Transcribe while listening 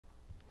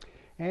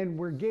And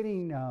we're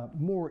getting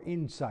more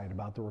insight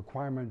about the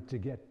requirement to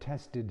get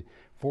tested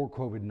for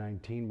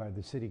COVID-19 by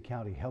the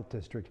City-County Health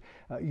District.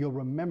 You'll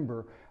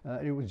remember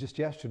it was just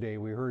yesterday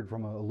we heard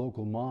from a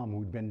local mom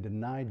who'd been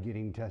denied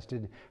getting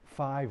tested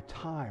 5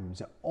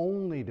 times,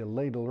 only to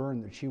later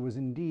learn that she was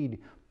indeed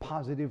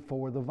positive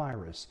for the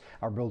virus.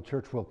 Our Bill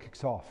Churchwell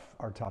kicks off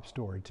our top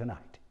story tonight.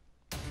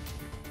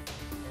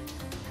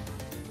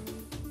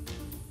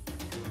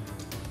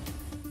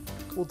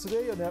 Well,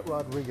 today, Annette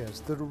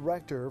Rodriguez, the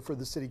director for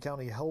the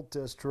City-County Health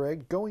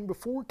District, going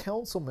before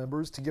council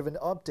members to give an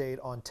update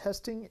on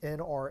testing in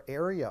our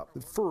area.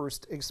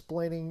 First,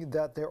 explaining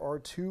that there are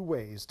 2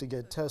 ways to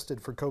get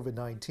tested for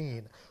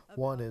COVID-19.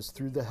 One is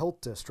through the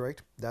health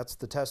district. That's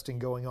the testing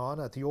going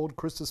on at the old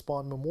Christus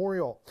Bond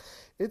Memorial.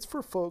 It's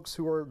for folks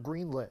who are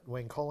greenlit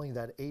when calling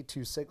that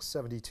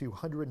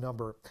 826-7200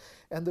 number.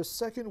 And the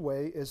second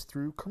way is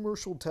through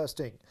commercial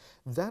testing.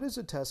 That is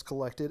a test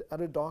collected at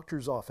a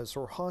doctor's office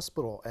or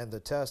hospital, and the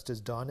test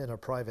is done in a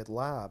private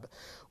lab.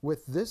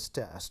 With this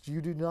test, you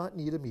do not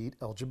need to meet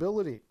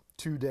eligibility.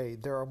 To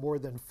date, there are more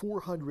than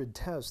 400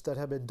 tests that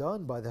have been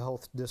done by the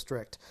health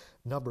district,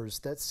 numbers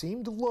that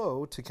seemed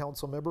low to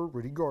Councilmember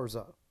Rudy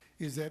Garza.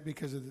 Is that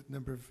because of the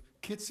number of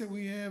kits that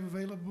we have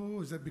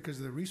available? Is that because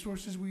of the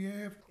resources we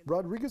have?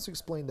 Rodriguez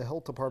explained the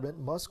health department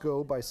must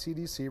go by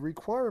CDC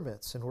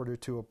requirements in order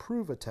to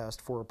approve a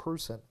test for a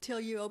person. Till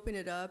you open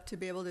it up to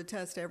be able to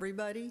test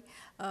everybody,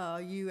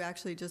 you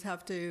actually just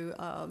have to,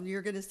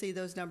 you're going to see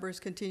those numbers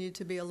continue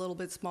to be a little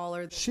bit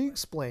smaller. She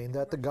explained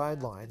that the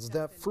guidelines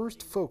that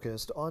first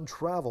focused on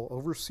travel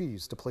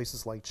overseas to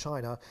places like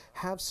China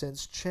have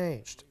since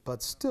changed,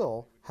 but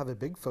still have a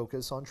big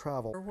focus on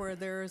travel. Where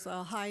there's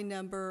a high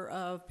number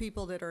of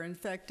people that are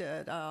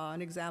infected.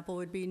 An example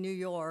would be New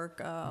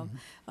York,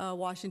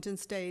 Washington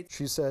State.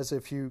 She says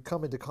if you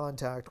come into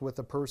contact with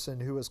a person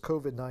who is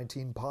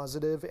COVID-19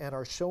 positive and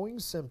are showing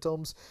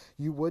symptoms,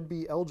 you would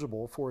be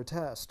eligible for a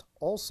test.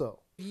 Also,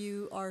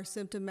 you are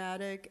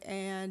symptomatic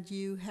and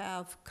you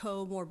have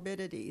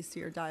comorbidities.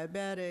 You're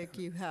diabetic,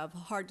 you have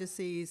heart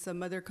disease,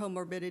 some other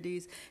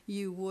comorbidities,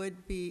 you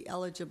would be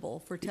eligible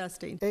for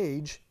testing.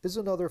 Age is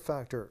another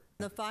factor.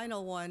 The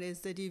final one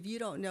is that if you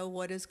don't know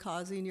what is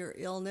causing your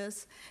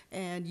illness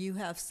and you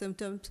have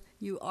symptoms,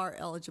 you are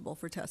eligible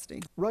for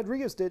testing.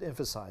 Rodriguez did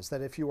emphasize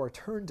that if you are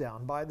turned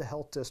down by the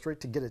health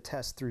district to get a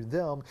test through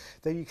them,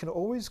 that you can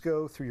always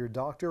go through your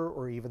doctor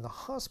or even the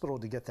hospital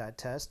to get that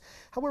test.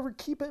 However,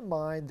 keep in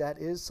mind that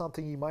is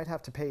something you might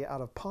have to pay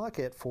out of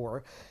pocket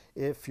for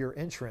if your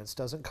insurance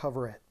doesn't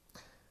cover it.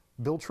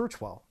 Bill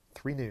Churchwell,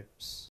 3 News.